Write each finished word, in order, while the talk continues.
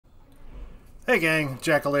Hey gang,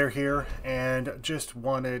 Jackalair here, and just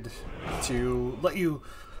wanted to let you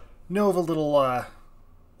know of a little,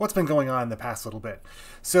 what's been going on in the past little bit.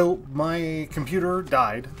 So, my computer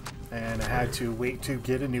died, and I had to wait to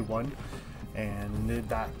get a new one, and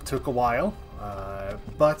that took a while,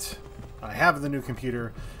 but I have the new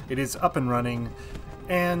computer, it is up and running,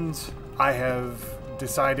 and I have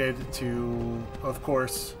decided to, of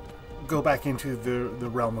course, go back into the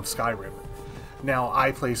realm of Skyrim. Now,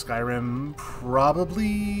 I play Skyrim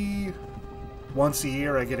probably once a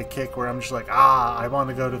year. I get a kick where I'm just like, I want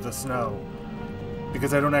to go to the snow.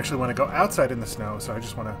 Because I don't actually want to go outside in the snow, so I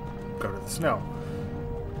just want to go to the snow.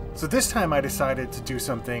 So this time I decided to do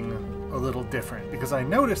something a little different, because I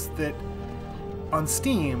noticed that on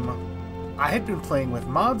Steam, I had been playing with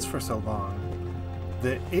mods for so long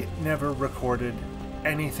that it never recorded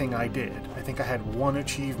anything I did. I think I had one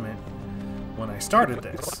achievement when I started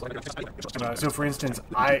this. So for instance,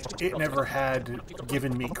 it never had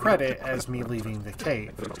given me credit as me leaving the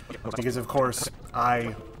cave, because of course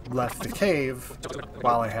I left the cave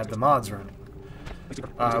while I had the mods running,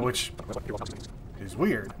 which is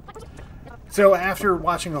weird. So after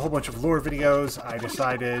watching a whole bunch of lore videos, I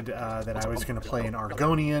decided that I was going to play an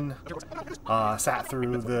Argonian, sat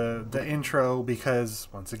through the intro, because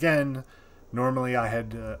once again, normally I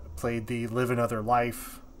had played the Live Another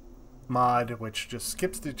Life mod, which just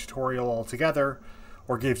skips the tutorial altogether,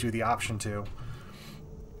 or gives you the option to.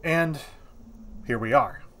 And here we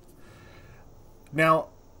are. Now,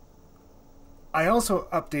 I also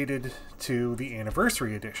updated to the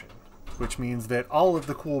Anniversary Edition, which means that all of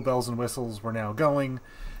the cool bells and whistles were now going,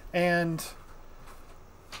 and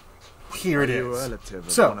here it is. Are you a relative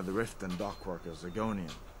of So, one of the Rift and dock workers,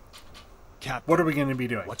 Argonian? Captain, what are we going to be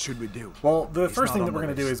doing? what should we do? Well, the He's first not thing that on we're the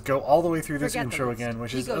going to do list. is go all the way through this Forget the intro list. again,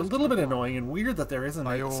 which He is a goes little bit annoying and weird that there isn't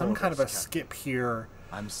By some kind of a orders, skip here,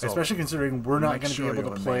 I'm sorry. especially considering we're not Make going to be sure able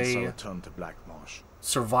you to remain play so returned to Black Marsh.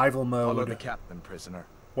 survival Follow the mode, captain, prisoner.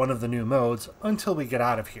 one of the new modes, until we get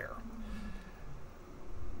out of here.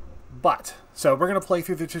 But, so we're going to play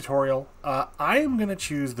through the tutorial. I am going to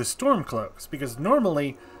choose the Stormcloaks, because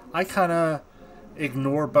normally I kind of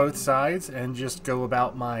ignore both sides and just go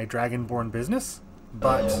about my Dragonborn business.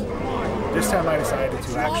 But this time I decided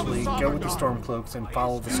to actually go with the Stormcloaks and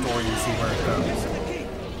follow the story and see where it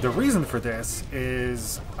goes. The reason for this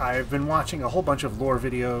is I've been watching a whole bunch of lore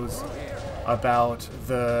videos about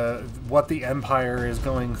what the Empire is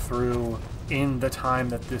going through in the time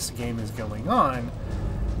that this game is going on,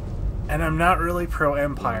 and I'm not really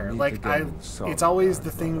pro-Empire. Like, it's always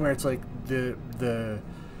the thing where it's like the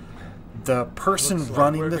person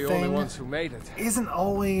running the thing isn't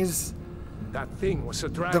always that thing was a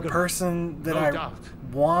dragon. the person that No I doubt.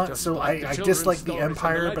 want. Just So like the I children's dislike the stories and the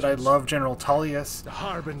Empire, but I legends. love General Tullius. The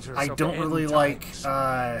harbingers I of don't the really end like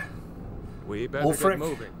times. We better Ulfric, get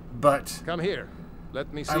moving. but Come here.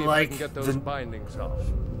 Let me see I if I like can get those the- bindings off.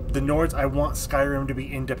 the Nords, I want Skyrim to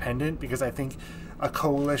be independent, because I think a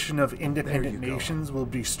coalition of independent There you go. nations will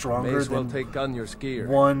be May stronger as well than take Gunyar's gear.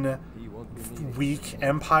 one He won't be needing weak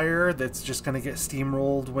empire that's just going to get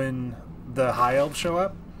steamrolled when the High Elves show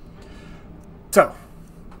up. So,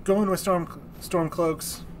 going with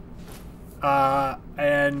Stormcloaks,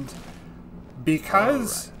 and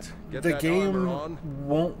because Alright. Get the that game armor on.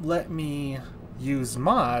 won't let me use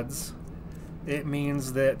mods, it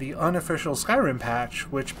means that the unofficial Skyrim patch,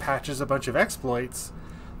 which patches a bunch of exploits,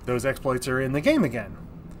 those exploits are in the game again.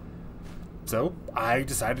 So I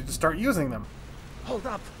decided to start using them. Hold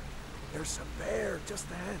up! There's a bear just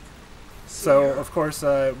ahead. So of course,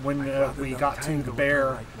 when rather we not got to tangle the with bear,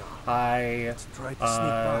 her right now. I Try to sneak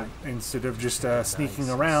by. instead of just sneaking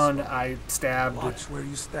around, I stabbed, Watch where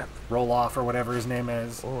you step. roll off, or whatever his name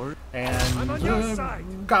is, Or and on your side.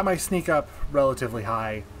 got my sneak up relatively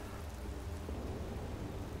high.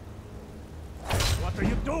 What are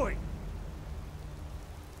you doing?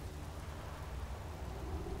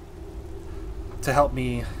 To help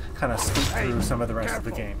me kind of scoot through some of the rest of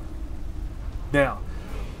the game. Now,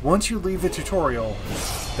 once you leave the tutorial,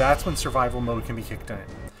 that's when survival mode can be kicked in.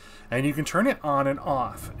 And you can turn it on and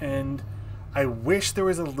off, and I wish there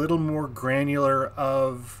was a little more granular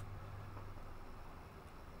of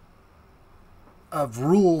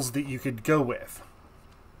rules that you could go with.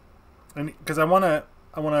 And because I want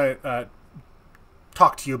to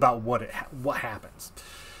talk to you about what happens.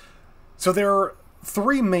 So there are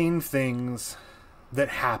three main things that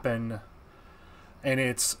happen, and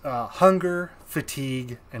it's hunger,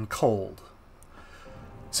 fatigue, and cold.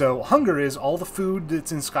 So hunger is all the food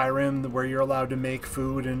that's in Skyrim where you're allowed to make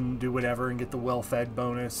food and do whatever and get the well-fed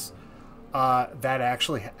bonus. that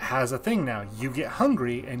actually has a thing now. You get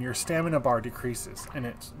hungry and your stamina bar decreases, and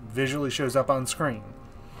it visually shows up on screen.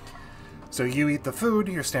 So you eat the food,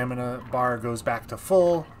 your stamina bar goes back to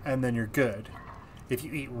full, and then you're good. If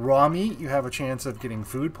you eat raw meat, you have a chance of getting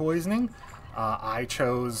food poisoning. I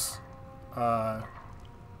chose an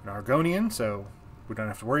Argonian, so we don't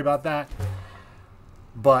have to worry about that.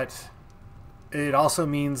 But it also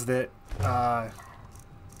means that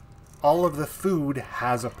all of the food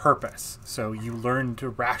has a purpose. So you learn to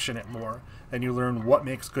ration it more, and you learn what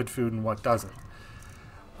makes good food and what doesn't.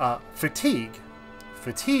 Fatigue.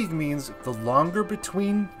 Fatigue means the longer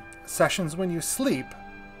between sessions when you sleep,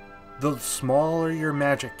 the smaller your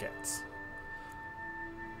magic gets.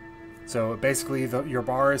 So basically your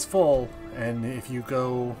bar is full, and if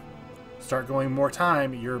you start going more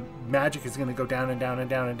time, your magic is going to go down and down and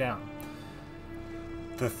down and down.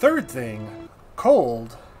 The third thing,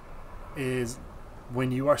 cold, is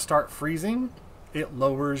when you start freezing, it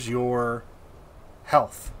lowers your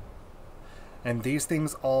health. And these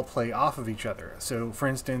things all play off of each other. So for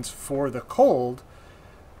instance, for the cold,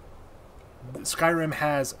 Skyrim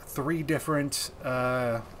has 3 different,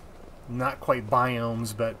 not quite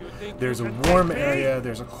biomes, but there's a warm area,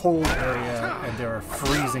 there's a cold area, and there are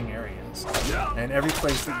freezing areas. And every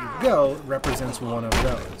place that you go represents one of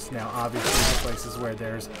those. Now, obviously, the places where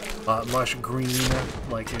there's lush green,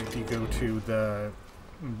 like if you go to the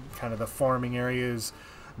kind of the farming areas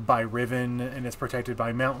by Riven, and it's protected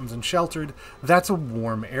by mountains and sheltered, that's a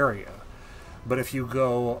warm area. But if you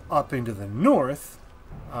go up into the north,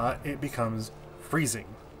 it becomes freezing,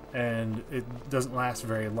 and it doesn't last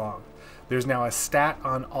very long. There's now a stat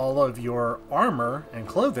on all of your armor and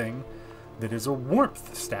clothing that is a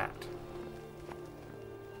warmth stat.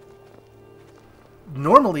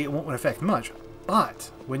 Normally it won't affect much,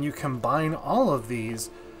 but when you combine all of these,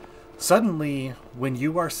 suddenly when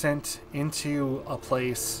you are sent into a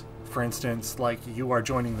place, for instance, like you are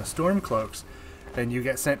joining the Stormcloaks, and you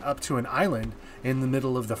get sent up to an island in the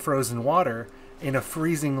middle of the frozen water in a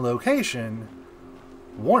freezing location,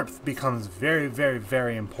 warmth becomes very, very,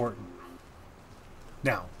 very important.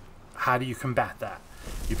 Now, how do you combat that?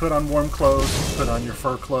 You put on warm clothes, put on your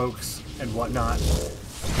fur cloaks and whatnot,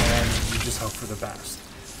 and you just hope for the best.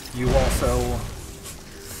 You also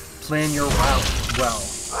plan your route well.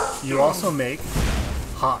 You also make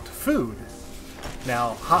hot food.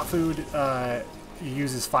 Now, hot food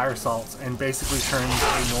uses fire salts and basically turns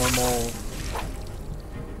a normal...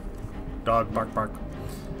 Dog, bark, bark.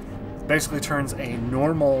 Basically turns a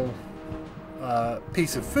normal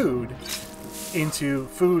piece of food into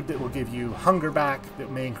food that will give you hunger back, that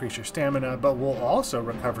may increase your stamina, but will also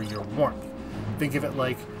recover your warmth. Think of it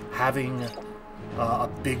like having a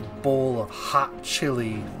big bowl of hot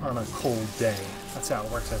chili on a cold day. That's how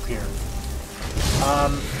it works up here.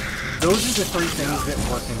 Those are the 3 things that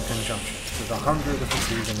work in conjunction. So the hunger, the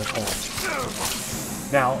fatigue, and the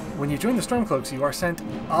cold. Now, when you join the Stormcloaks, you are sent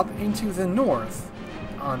up into the north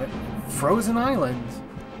on a frozen island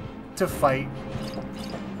to fight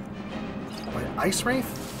Ice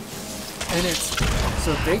Wraith? And it's...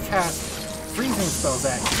 so they cast freezing spells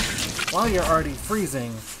at you while you're already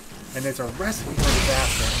freezing, and it's a recipe for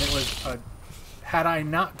disaster. And it was had I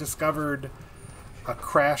not discovered a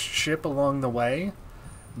crashed ship along the way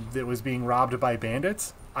that was being robbed by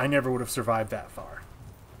bandits, I never would have survived that far.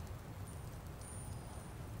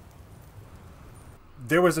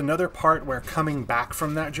 There was another part where, coming back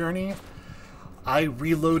from that journey, I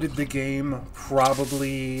reloaded the game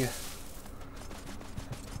probably,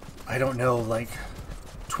 I don't know, like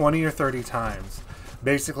 20 or 30 times.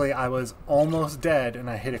 Basically, I was almost dead and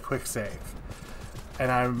I hit a quick save.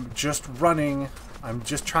 And I'm just running, I'm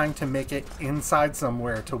just trying to make it inside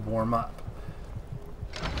somewhere to warm up.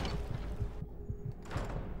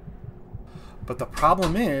 But the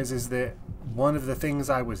problem is that one of the things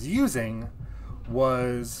I was using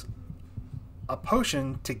was a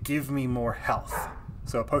potion to give me more health.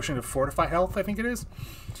 So a potion of Fortify Health, I think it is.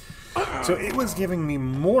 So it was giving me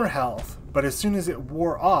more health, but as soon as it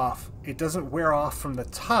wore off, it doesn't wear off from the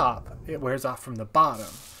top, it wears off from the bottom.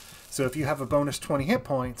 So if you have a bonus 20 hit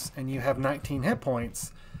points and you have 19 hit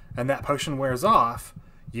points and that potion wears off,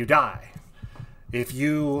 you die. If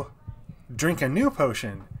you drink a new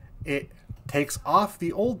potion, it takes off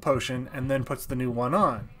the old potion and then puts the new one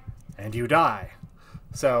on, and you die.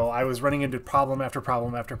 So I was running into problem after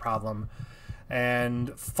problem after problem,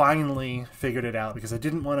 and finally figured it out because I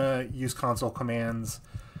didn't want to use console commands.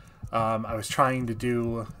 I was trying to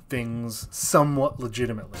do things somewhat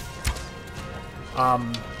legitimately.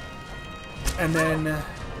 And then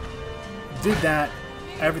did that.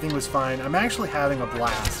 Everything was fine. I'm actually having a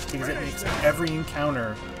blast because it makes every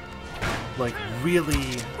encounter like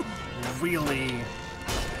really, really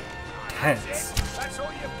tense.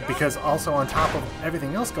 Because also on top of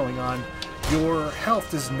everything else going on, your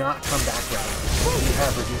health does not come back rapidly. You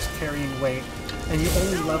have reduced carrying weight, and you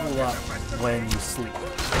only level up when you sleep.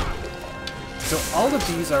 So all of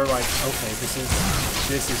these are like, okay, this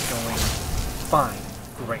is going fine,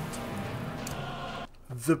 great.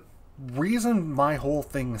 The reason my whole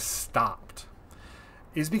thing stopped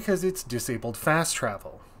is because it's disabled fast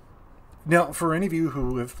travel. Now, for any of you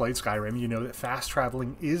who have played Skyrim, you know that fast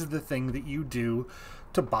traveling is the thing that you do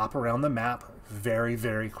to bop around the map very,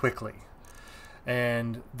 very quickly.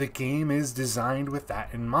 And the game is designed with that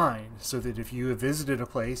in mind, so that if you have visited a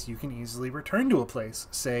place, you can easily return to a place.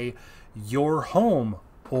 Say, your home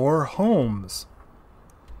or homes.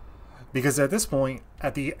 Because at this point,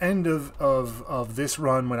 at the end of this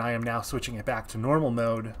run, when I am now switching it back to normal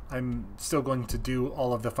mode, I'm still going to do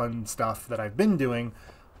all of the fun stuff that I've been doing,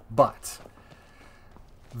 but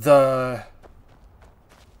the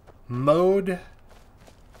mode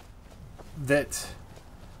that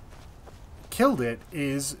killed it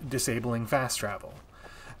is disabling fast travel.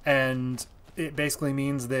 And it basically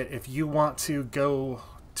means that if you want to go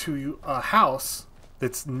to a house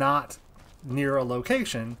that's not near a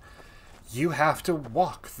location, you have to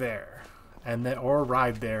walk there and then or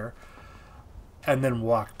ride there and then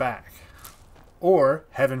walk back. Or,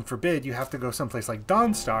 heaven forbid, you have to go someplace like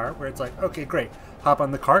Dawnstar, where it's like, okay, great, hop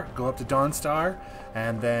on the cart, go up to Dawnstar,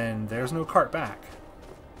 and then there's no cart back.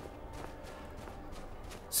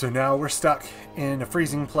 So now we're stuck in a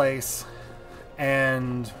freezing place,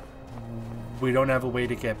 and we don't have a way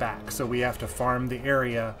to get back. So we have to farm the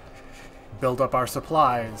area, build up our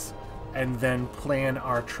supplies, and then plan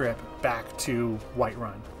our trip back to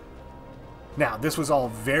Whiterun. Now, this was all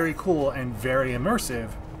very cool and very immersive.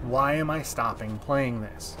 Why am I stopping playing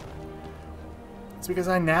this? It's because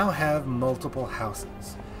I now have multiple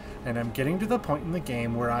houses, and I'm getting to the point in the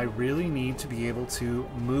game where I really need to be able to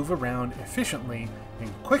move around efficiently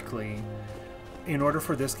and quickly in order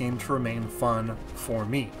for this game to remain fun for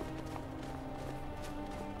me.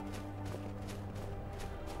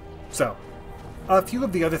 So, a few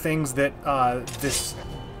of the other things that this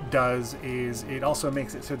does is it also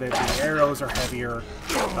makes it so that the arrows are heavier.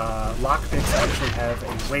 Lockpicks actually have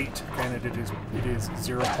a weight, granted it is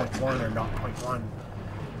 0.1 or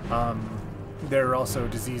 0.1. There are also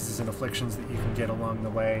diseases and afflictions that you can get along the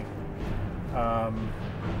way.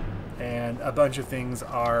 And a bunch of things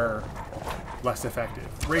are less effective.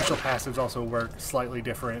 Racial passives also work slightly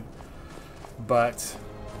different, but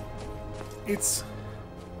it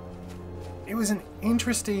was an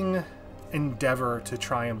interesting endeavor to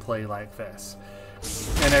try and play like this.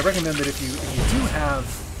 And I recommend that if you do have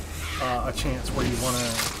a chance where you want to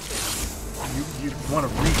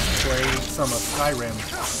replay some of Skyrim,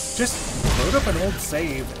 just load up an old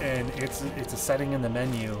save, and it's a setting in the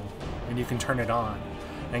menu, and you can turn it on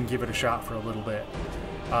and give it a shot for a little bit.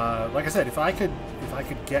 Like I said, if I could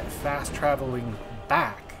get fast traveling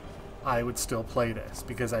back, I would still play this,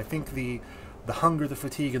 because I think the hunger, the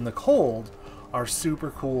fatigue, and the cold are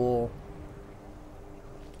super cool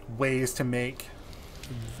ways to make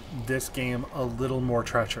this game a little more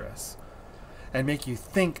treacherous and make you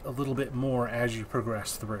think a little bit more as you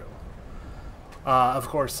progress through. Of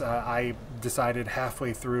course, I decided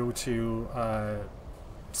halfway through to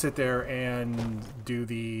sit there and do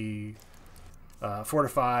the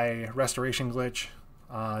Fortify restoration glitch.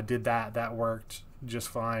 Did that. That worked just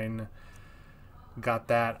fine. Got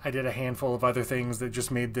that. I did a handful of other things that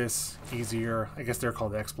just made this easier. I guess they're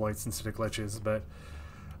called exploits instead of glitches, but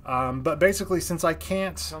basically, since I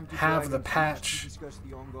can't have the patch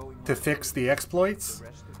to fix the exploits,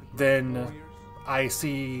 then I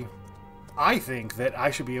think that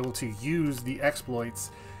I should be able to use the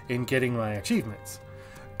exploits in getting my achievements.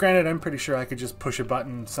 Granted, I'm pretty sure I could just push a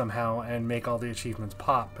button somehow and make all the achievements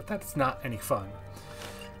pop, but that's not any fun.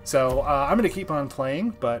 So I'm going to keep on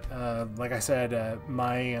playing, but like I said,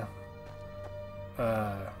 my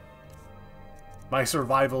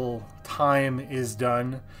survival time is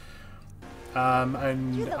done.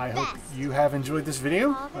 And I hope you have enjoyed this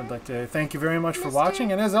video. I'd like to thank you very much for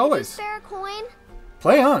watching, and as always, spare a coin?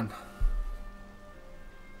 Play on!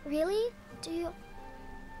 Really? Do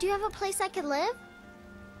you have a place I could live?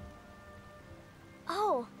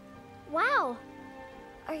 Oh, wow.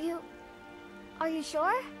 Are you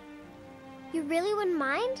sure? You really wouldn't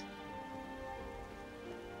mind?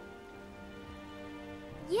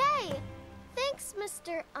 Yay! Thanks,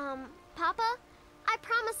 Mr. Papa. I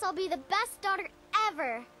promise I'll be the best daughter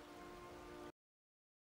ever.